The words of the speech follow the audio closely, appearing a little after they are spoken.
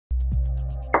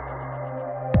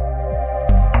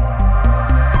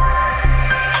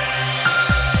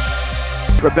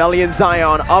Rebellion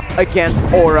Zion up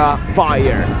against Aura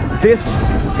Fire. This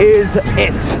is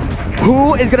it.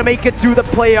 Who is going to make it to the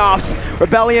playoffs?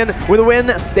 Rebellion with a win,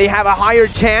 they have a higher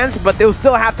chance, but they'll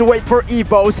still have to wait for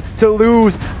EVOS to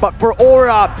lose. But for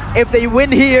Aura, if they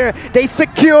win here, they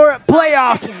secure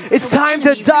playoffs. It's time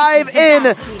to dive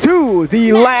in to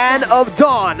the Land of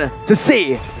Dawn to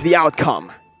see the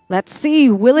outcome. Let's see,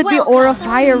 will it be Aura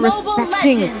Fire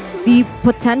respecting the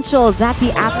potential that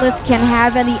the Atlas can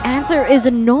have? And the answer is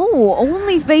no.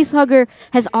 Only Facehugger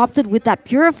has opted with that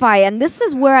Purify, and this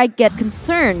is where I get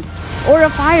concerned. Aura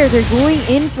Fire, they're going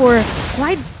in for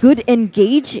quite good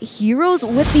engage heroes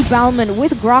with the Balman,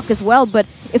 with Grok as well, but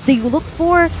if they look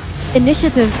for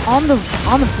initiatives on the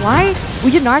fly,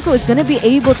 Region Narco is going to be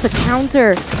able to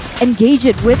counter engage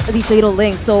it with the Fatal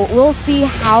Link. So we'll see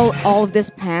how all of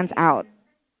this pans out.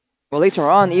 Well, later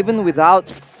on, even without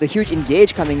the huge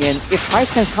engage coming in, if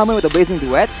Heist can come in with a Blazing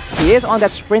Duet, he is on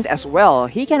that sprint as well.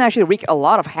 He can actually wreak a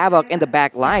lot of havoc in the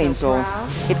back line, so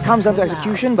it comes down to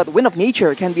execution, but Wind of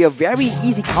Nature can be a very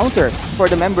easy counter for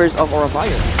the members of Aura Fire.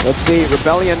 Let's see,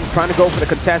 Rebellion trying to go for the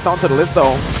contest onto the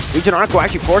Litho. Region Arco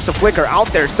actually forced the Flicker out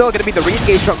there. Still going to be the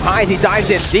re-engage from Heist. He dives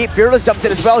in deep. Fearless jumps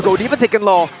in as well. Godiva taken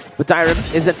low, but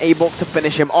Dyrem isn't able to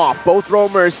finish him off. Both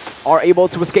roamers are able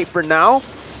to escape for now.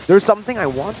 There's something I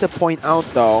want to point out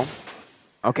though.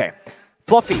 Okay,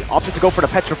 Fluffy opted to go for the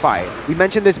Petrify. We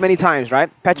mentioned this many times, right?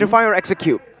 Petrify or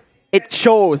Execute. It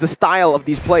shows the style of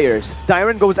these players.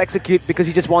 Dyron goes Execute because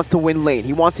he just wants to win lane.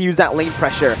 He wants to use that lane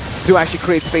pressure to actually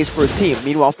create space for his team.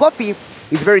 Meanwhile, Fluffy,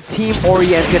 he's very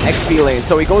team-oriented XP lane.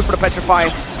 So he goes for the Petrify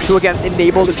to again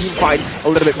enable the team fights a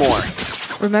little bit more.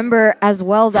 Remember as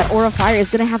well that Aura Fire is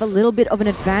going to have a little bit of an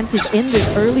advantage in this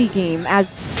early game,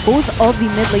 as both of the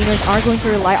mid laners are going to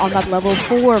rely on that level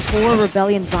 4 for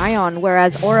Rebellion Zion,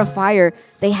 whereas Aura Fire,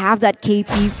 they have that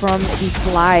KP from the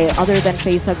Fly, other than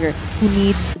Facehugger, who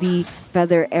needs the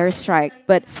Feather Airstrike.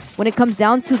 But when it comes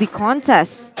down to the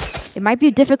contest, it might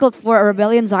be difficult for a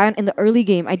Rebellion Zion in the early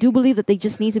game. I do believe that they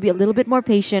just need to be a little bit more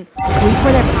patient, wait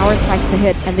for their power spikes to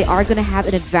hit, and they are going to have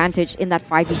an advantage in that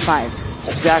 5v5.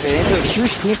 Exactly, it's a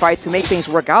huge team fight to make things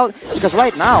work out, because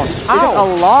right now, there's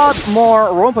a lot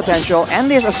more roam potential, and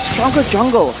there's a stronger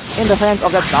jungle in the hands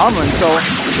of that Balman. So,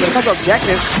 when it comes to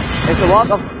objectives, there's a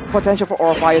lot of potential for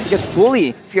Aura Fire to just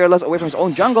bully Fearless away from his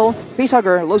own jungle.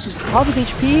 Facehugger loses half his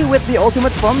HP with the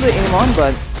ultimate from the Amon,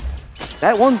 but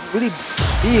that won't really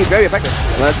be very effective.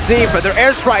 Let's see, for their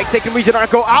airstrike, taking Region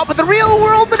Arco out, but the real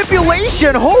world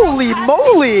manipulation, holy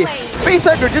moly!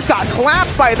 Facehugger just got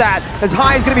clapped by that, as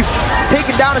High is going to be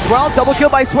taken down as well. Double kill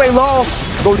by Sway Low.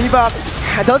 Godiva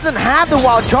doesn't have the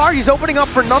wild charge, he's opening up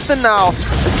for nothing now.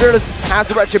 And Fearless has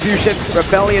the retribution.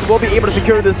 Rebellion will be able to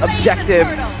secure this objective.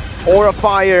 Aura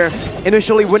Fire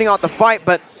initially winning out the fight,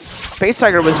 but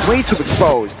Facehugger was way too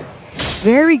exposed.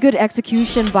 Very good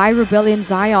execution by Rebellion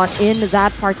Zion in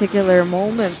that particular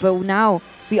moment, but now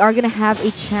we are going to have a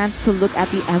chance to look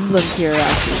at the emblem here.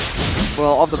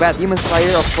 Well, off the bat, Demon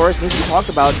Slayer, of course, needs to be talked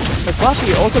about. But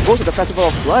Fluffy also goes to the Festival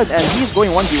of Blood, and he's going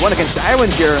 1v1 against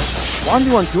Dyrwin here.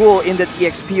 1v1 duel in the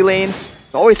EXP lane.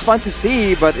 It's always fun to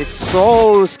see, but it's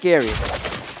so scary.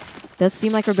 Does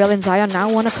seem like Rebellion Zion now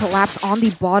want to collapse on the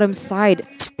bottom side.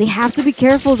 They have to be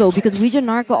careful though, because Region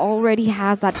Narco already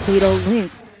has that Fatal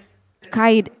Links.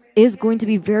 Kaid is going to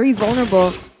be very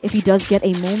vulnerable if he does get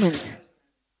a moment.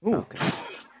 Okay.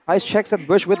 Heist checks that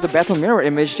bush with the Battle Mirror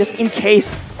image just in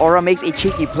case Aura makes a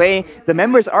cheeky play. The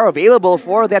members are available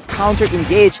for that counter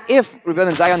engage if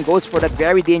Rebellion Zion goes for that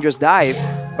very dangerous dive.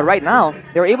 But right now,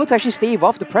 they're able to actually stave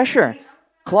off the pressure.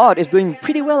 Claude is doing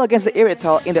pretty well against the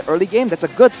Irrital in the early game. That's a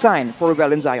good sign for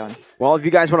Rebellion Zion. Well, if you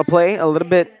guys want to play a little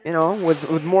bit, you know,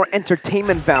 with more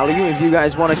entertainment value, if you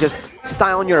guys want to just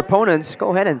style on your opponents,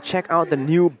 go ahead and check out the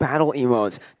new battle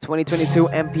emotes. 2022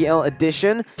 MPL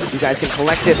edition. You guys can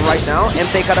collect it right now.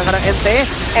 Ente kadang-kadang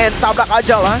ente and tabrak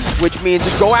aja lah, which means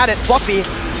just go at it. Fluffy.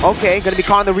 Okay, gonna be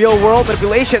caught in the real world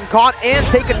manipulation. Caught and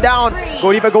taken down.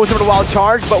 Godiva goes for the wild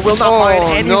charge, but will not find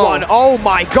anyone. No. Oh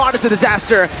my god, it's a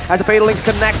disaster as the Fatal Links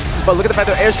connects. But look at the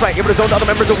Feather Airstrike, able to zone the other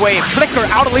members away. Flicker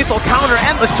out of lethal counter,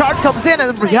 and the charge comes in,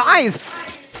 and Rise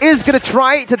is gonna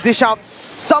try to dish out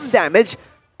some damage.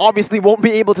 Obviously won't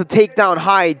be able to take down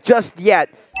High just yet.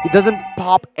 He doesn't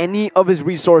pop any of his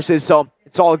resources, so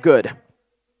it's all good.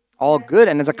 All good,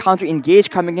 and there's a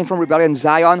counter-engage coming in from Rebellion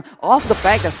Zion off the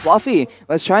fact that Fluffy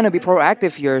was trying to be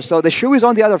proactive here. So the shoe is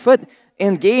on the other foot.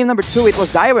 In game number 2, it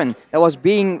was Dyrun that was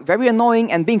being very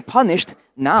annoying and being punished.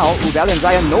 Now, Rebellion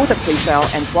Zion knows that playstyle,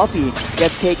 and Fluffy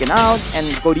gets taken out, and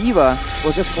Godiva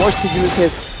was just forced to use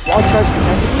his wild charge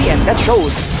defensively, and that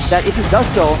shows that if he does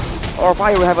so, Aura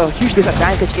Fire will have a huge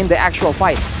disadvantage in the actual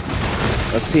fight.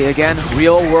 Let's see again.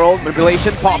 Real world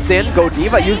manipulation popped in. Go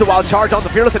Diva. Use the wild charge on the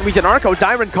Fearless and Arco.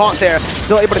 Dyron caught there.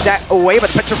 Still able to get away, but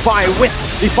Petrify with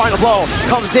the final blow.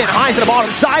 Comes in. High to the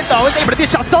bottom side though. Is able to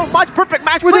dish out so much. Perfect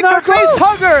match with Arco. Face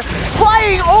Hugger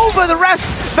flying over the rest.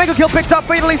 Mega kill picked up.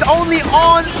 Fatalings only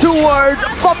on towards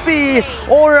Fluffy.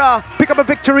 Aura pick up a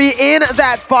victory in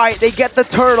that fight. They get the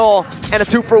turtle and a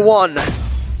 2-for-1.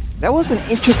 That was an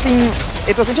interesting.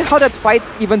 It was interesting how that fight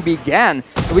even began.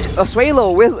 Which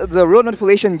Asuelo with the real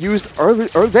manipulation used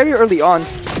very early on.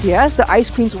 He has the Ice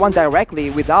Queen's one directly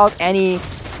without any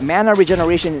mana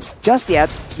regeneration just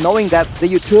yet, knowing that the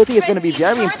utility is going to be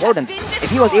very important. If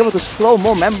he was able to slow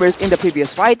more members in the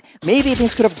previous fight, maybe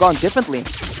things could have gone differently.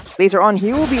 Later on,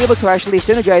 he will be able to actually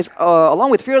synergize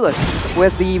along with Fearless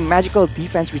with the magical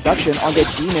defense reduction on the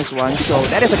Genius one. So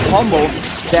that is a combo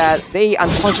that they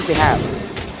unconsciously have.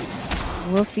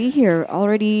 We'll see here.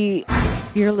 Already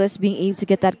Fearless being able to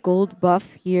get that gold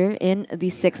buff here in the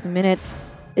 6th minute.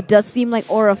 It does seem like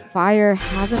Aura Fire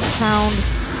hasn't found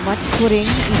much footing,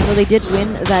 even though they did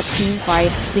win that team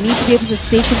fight. They need to be able to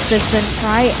stay consistent,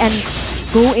 try and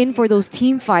go in for those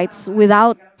team fights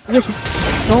without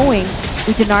knowing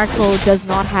Ujanarko does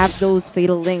not have those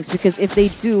fatal links, because if they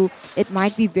do, it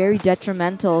might be very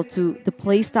detrimental to the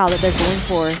playstyle that they're going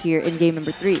for here in game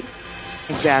number 3.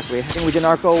 Exactly. I think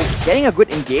Ujanarko getting a good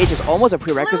engage is almost a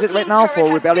prerequisite right now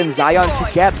for Rebellion Zion to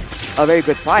get a very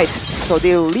good fight. So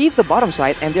they leave the bottom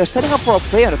side and they're setting up for a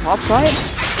play on the top side.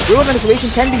 Real manipulation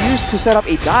can be used to set up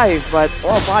a dive, but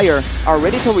Aura Fire are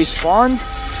ready to respond.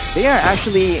 They are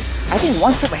actually, I think,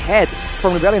 one step ahead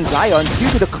from Rebellion Zion due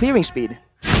to the clearing speed.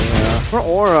 Yeah, for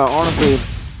Aura, honestly,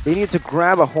 they need to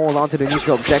grab a hold onto the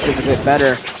neutral objectives a bit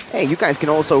better. Hey, you guys can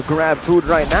also grab food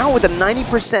right now with a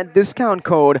 90% discount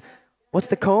code. What's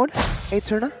the code? Hey,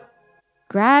 Turna?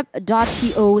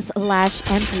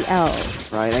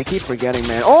 grab.to/MPL. Right, I keep forgetting,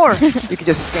 man. Or you can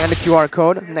just scan the QR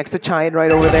code next to Chide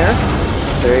right over there.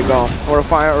 There you go. Aura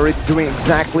Fire already doing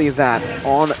exactly that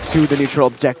on to the neutral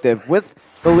objective. With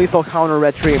the lethal counter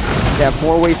retrieve, they have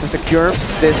more ways to secure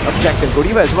this objective.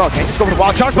 Godiva as well. Can't just go for the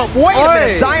wild charge, but wait a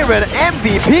minute. Siren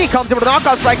MVP comes in with a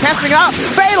knockout strike, casting it out.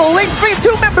 Fatal link, bring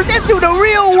 2 members into the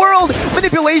real world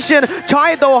manipulation.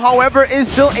 Chai, though, however, is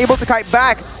still able to kite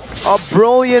back. A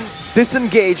brilliant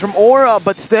disengage from Aura,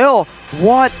 but still,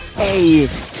 what a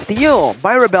steal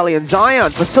by Rebellion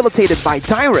Zion, facilitated by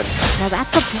Dyron. Now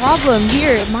that's the problem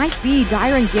here. It might be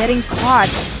Dyron getting caught,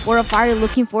 Aura Fire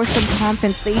looking for some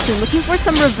compensation, looking for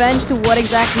some revenge to what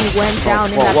exactly went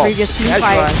down in that previous team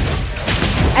fight.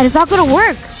 And it's not going to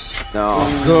work. No,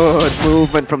 good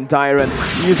movement from Dyron.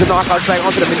 Use a knockout strike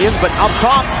onto the minions, but up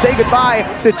top, say goodbye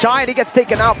to Chai, and he gets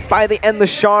taken out by the endless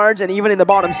shards, and even in the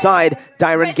bottom side,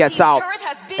 Dyron gets out.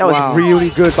 That was really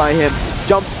good by him.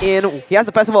 Jumps in, he has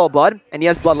the Festival of Blood, and he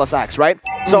has Bloodless Axe, right?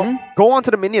 So, go on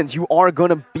to the minions, you are going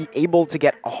to be able to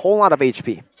get a whole lot of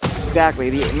HP. Exactly,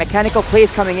 the mechanical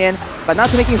plays coming in, but not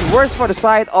to make things worse for the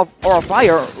side of Aura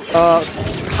Fire,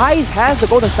 Heis has the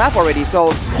golden staff already,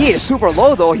 so he is super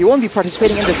low though. He won't be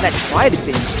participating in this next fight, it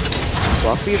seems.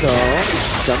 Fluffy though,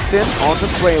 jumps in onto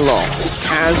Swaylo.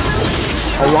 Has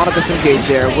a lot of disengage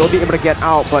there, will be able to get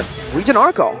out, but Region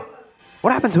Arco,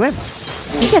 what happened to him?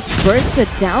 He gets bursted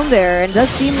down there, and it does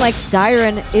seem like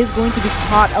Dyron is going to be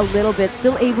caught a little bit,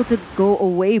 still able to go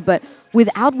away, but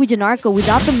without Wijanarko,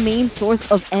 without the main source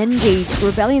of engage,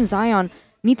 Rebellion Zion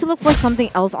need to look for something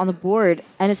else on the board.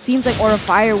 And it seems like Aura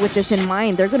Fire, with this in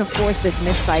mind, they're going to force this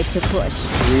mid side to push.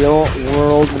 Real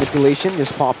world manipulation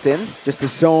just popped in, just to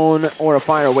zone Aura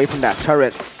Fire away from that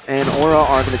turret. And Aura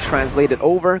are going to translate it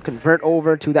over, convert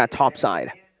over to that top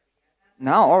side.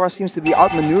 Now Aura seems to be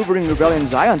outmaneuvering Rebellion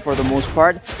Zion for the most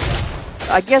part.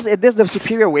 I guess it is the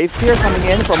superior wave clear coming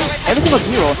in from every single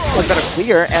hero was better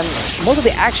clear, and most of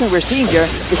the action we're seeing here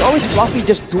is always Fluffy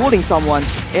just dueling someone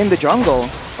in the jungle.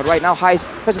 But right now Heis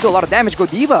tries to do a lot of damage.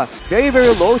 Godiva, very, very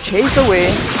low, chased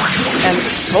away, and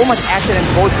so much action on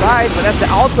both sides, but that's the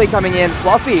outplay coming in.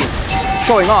 Fluffy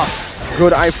showing off.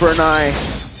 Good eye for an eye,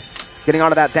 getting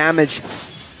out of that damage.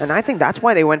 And I think that's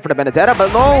why they went for the Benedetta,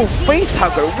 but no, face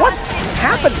hugger, what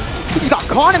happened? He just got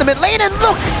caught in the mid lane, and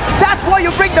look, that's why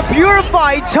you bring the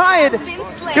Purified Giant.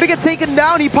 Gonna get taken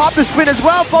down, he popped the spin as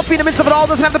well. Fluffy in the midst of it all,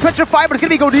 doesn't have the Petrify, but it's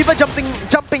gonna be Godiva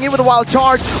jumping in with a wild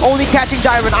charge, only catching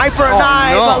Dyron. Eye for an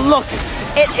eye, but look,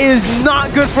 it is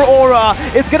not good for Aura.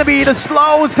 It's gonna be the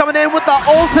slows coming in with the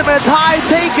ultimate high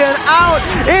taken out.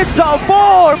 It's a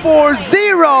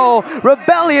 4-4-0.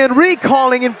 Rebellion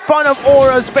recalling in front of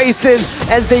Aura's faces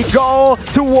as they go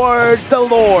towards the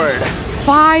Lord.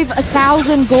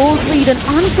 5,000 gold lead, an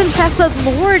uncontested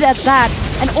Lord at that.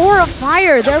 And Aura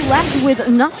Fire, they're left with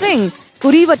nothing.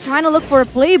 Godiva trying to look for a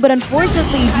play, but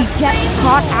unfortunately he gets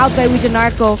caught out by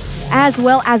Wijanarko, as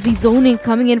well as the zoning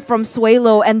coming in from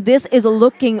Suelo, and this is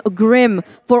looking grim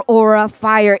for Aura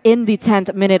Fire in the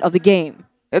 10th minute of the game.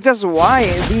 It's just why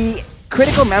the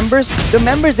critical members, the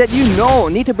members that you know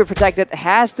need to be protected,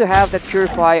 has to have that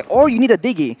Purify, or you need a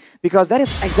Diggy, because that is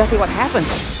exactly what happens.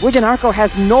 Wijanarko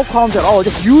has no qualms at all,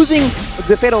 just using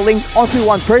the Fatal Links onto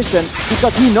one person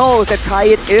because he knows that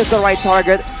Kaid is the right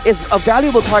target, is a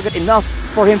valuable target enough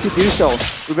for him to do so.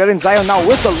 Rebellion Zion now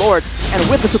with the Lord and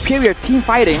with the superior team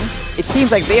fighting, it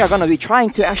seems like they are going to be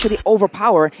trying to actually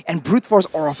overpower and brute force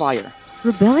Aura Fire.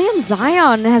 Rebellion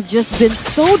Zion has just been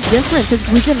so different since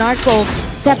Wijanarko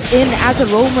stepped in as a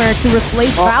roamer to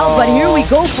replace Val, but here we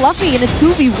go, Fluffy in a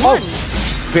 2v1.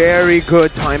 Very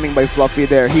good timing by Fluffy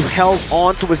there. He held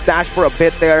on to his dash for a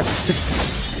bit there, just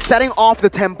setting off the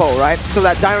tempo, right? So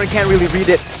that Dyron can't really read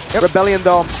it. Rebellion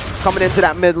though, coming into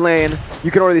that mid lane. You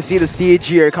can already see the siege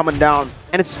here coming down.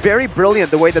 And it's very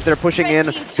brilliant the way that they're pushing in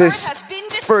this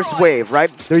first wave,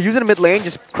 right? They're using the mid lane,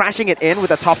 just crashing it in with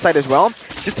the top side as well,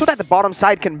 just so that the bottom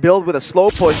side can build with a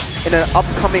slow push in an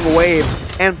upcoming wave.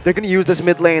 And they're going to use this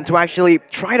mid lane to actually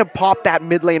try to pop that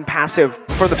mid lane passive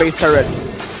from the base turret.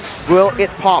 Will it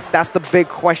pop? That's the big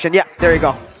question. Yeah, there you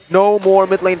go. No more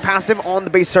mid lane passive on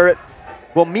the base turret.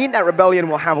 Will mean that Rebellion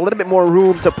will have a little bit more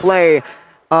room to play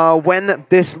when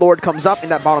this Lord comes up in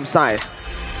that bottom side.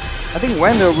 I think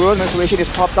when the World Manipulation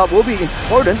is popped up will be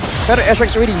important. Better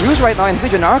airstrikes already used right now, and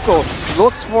Wijanarko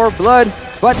looks for blood,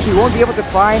 but he won't be able to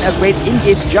find a great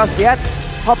engage just yet.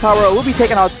 Pop Tower will be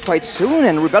taken out quite soon,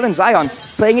 and Rebellion Zion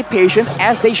playing it patient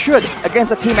as they should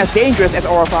against a team as dangerous as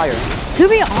Aura Fire. To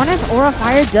be honest, Aura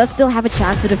Fire does still have a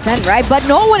chance to defend, right? But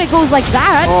no when it goes like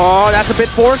that. Oh, that's a bit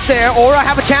forced there. Aura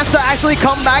have a chance to actually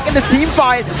come back in this team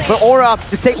fight. But Aura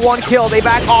just take one kill. They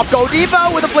back off.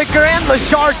 Godiva with a flicker and the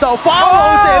Shark though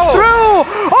follows it through.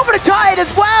 Over the Tide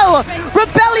as well.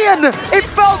 Rebellion, it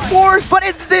felt forced, but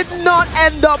it did not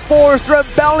end up forced.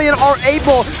 Rebellion are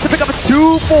able to pick up a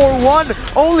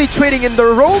 2-4-1, only trading in the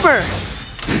roamer.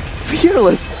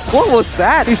 Fearless, what was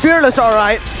that? He's Fearless, all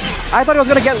right. I thought he was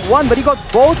going to get one, but he got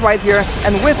both right here.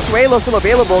 And with Suelo still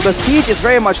available, the siege is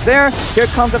very much there. Here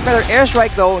comes a better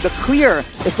airstrike though. The clear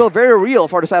is still very real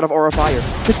for the side of Aura Fire.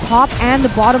 The top and the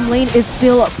bottom lane is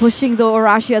still pushing the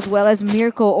Orashi as well as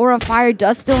Mirko. Aura Fire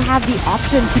does still have the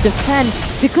option to defend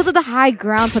because of the high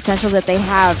ground potential that they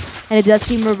have. And it does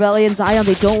seem Rebellion Zion,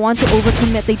 they don't want to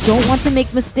overcommit. They don't want to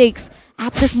make mistakes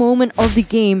at this moment of the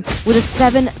game. With a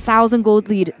 7,000 gold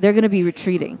lead, they're going to be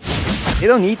retreating. They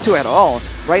don't need to at all.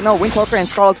 Right now, Windtalker and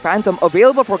Scarlet Phantom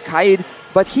available for Kaid,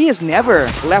 but he is never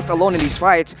left alone in these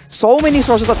fights. So many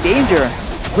sources of danger.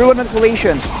 Ruin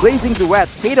Manipulation, Blazing Duet,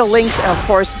 Fatal Links, and of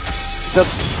course, the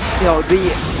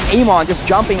Amon just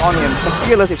jumping on him. Because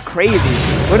Fearless is crazy.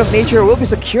 Wind of Nature will be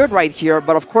secured right here,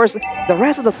 but of course, the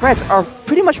rest of the threats are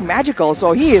pretty much magical,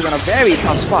 so he is in a very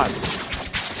tough spot.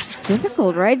 It's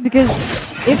difficult, right? Because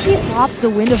if he pops the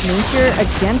Wind of Nature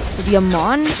against the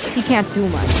Amon, he can't do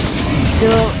much.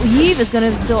 The Eve is going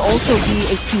to still also be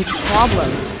a huge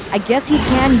problem. I guess he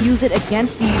can use it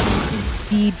against the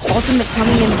ultimate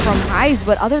coming in from highs,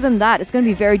 but other than that, it's going to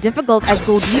be very difficult as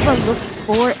Godiva looks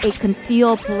for a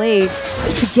conceal play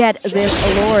to get this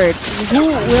Lord. Who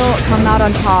will come out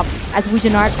on top as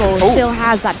Wijanarko still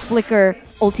has that flicker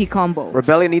ulti combo.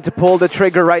 Rebellion need to pull the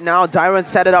trigger right now. Dyron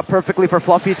set it up perfectly for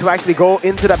Fluffy to actually go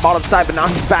into that bottom side, but now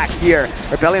he's back here.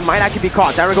 Rebellion might actually be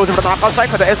caught. Dyron goes over the knockout side,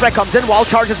 but the Ezra comes in, wild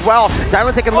charge as well.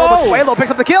 Dyron taking low, but Suelo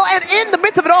picks up the kill, and in the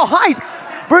midst of it all, highs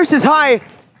versus high.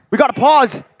 We got to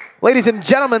pause, ladies and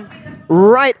gentlemen,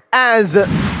 right as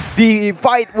the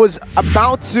fight was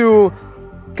about to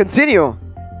continue.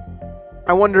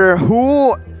 I wonder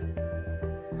who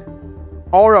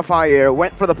Aura Fire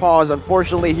went for the pause,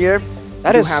 unfortunately here.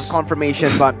 That is have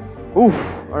confirmation, but oof,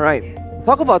 all right.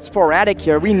 Talk about sporadic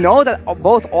here. We know that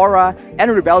both Aura and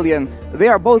Rebellion, they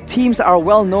are both teams that are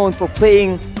well known for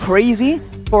playing crazy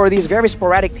for these very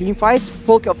sporadic team fights,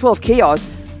 full of chaos.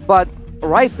 But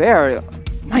right there,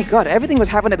 my God, everything was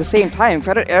happening at the same time.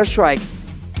 Feather airstrike,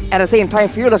 at the same time,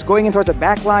 Fearless going in towards the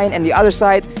back line, and the other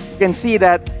side, you can see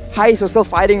that Heist was still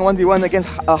fighting 1v1 against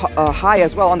High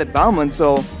as well on that Balmond.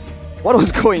 So, what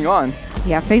was going on?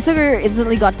 Yeah, Facehugger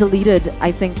instantly got deleted,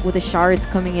 I think, with the shards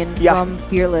coming in from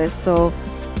Fearless. So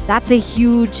that's a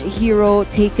huge hero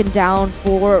taken down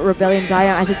for Rebellion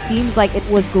Zion, as it seems like it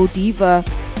was Godiva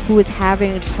who is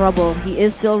having trouble. He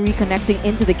is still reconnecting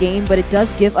into the game, but it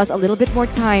does give us a little bit more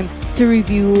time to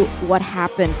review what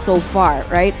happened so far,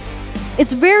 right?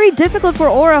 It's very difficult for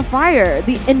Aura Fire.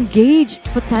 The engage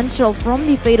potential from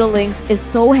the Fatal Links is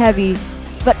so heavy,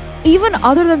 but even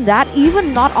other than that,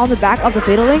 even not on the back of the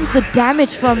Fatalings, the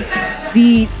damage from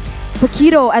the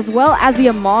Paquito as well as the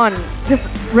Amon just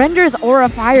renders Aura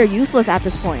Fire useless at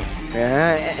this point.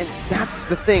 Yeah, and that's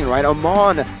the thing, right?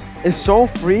 Amon is so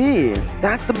free.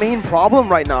 That's the main problem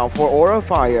right now for Aura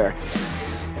Fire.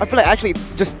 I feel like actually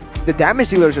just the damage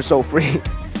dealers are so free.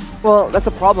 Well, that's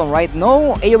a problem, right?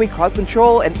 No AoE crowd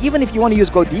control, and even if you want to use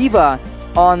Godiva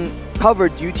on cover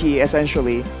duty,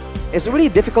 essentially, it's really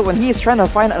difficult when he is trying to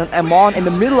find an Amon in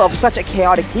the middle of such a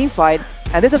chaotic team fight.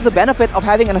 And this is the benefit of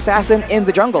having an assassin in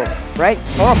the jungle, right?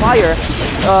 Aura Fire,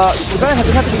 you don't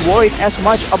have to be worried as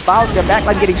much about their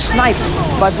backline getting sniped.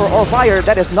 But for Aura Fire,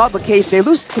 that is not the case. They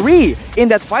lose 3 in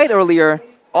that fight earlier,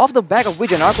 off the back of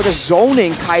Wijanarko just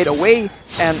zoning Kite away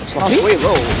and Sloppy way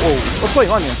low. Oh, what's going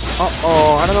on here?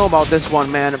 Uh-oh, I don't know about this one,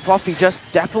 man. Fluffy just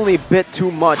definitely bit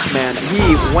too much, man.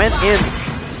 He went in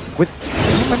with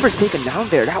two members taken down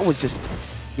there. That was just,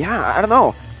 yeah, I don't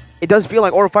know. It does feel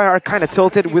like Aura Fire are kind of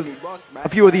tilted with a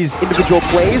few of these individual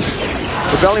plays.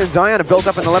 Rebellion Zion have built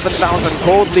up an 11,000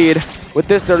 gold lead. With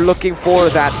this, they're looking for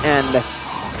that end.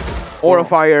 Aura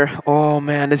Fire, oh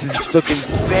man, this is looking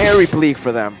very bleak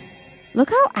for them. Look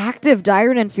how active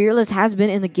Dyron and Fearless has been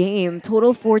in the game.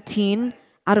 Total 14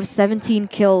 out of 17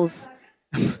 kills.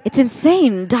 It's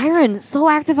insane. Dyron, so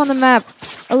active on the map.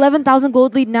 11,000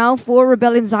 gold lead now for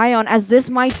Rebellion Zion, as this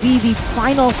might be the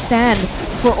final stand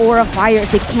for Aura Fire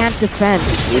if they can't defend.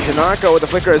 Wijanarko with the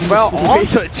flicker as well.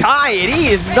 Onto Chai, and he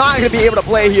is not going to be able to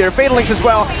play here. Fatalings as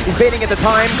well. He's baiting at the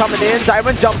time, coming in.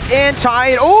 Dyron jumps in.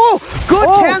 Chai, oh! Good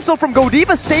cancel from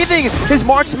Godiva, saving his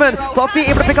marksman. Fluffy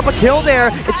able to pick up a kill there.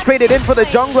 It's traded in for the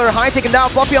jungler. High taken down.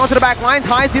 Fluffy onto the back lines.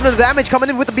 High's dealing the damage, coming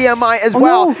in with the BMI as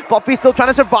well. No. Fluffy still trying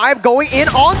to survive, going in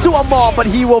onto a mob, but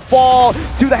he will fall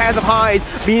to the hands of Highs.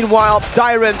 Meanwhile,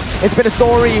 Dyron, it's been a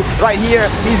story right here.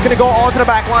 He's going to go onto the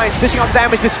back lines, dishing out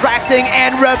damage, distracting,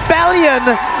 and Rebellion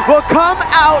will come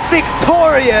out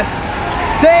victorious.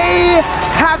 They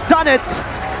have done it.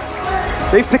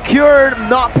 They've secured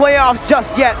not playoffs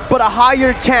just yet, but a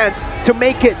higher chance to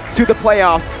make it to the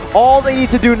playoffs. All they need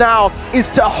to do now is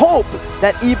to hope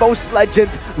that EVOS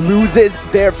Legends loses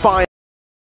their final.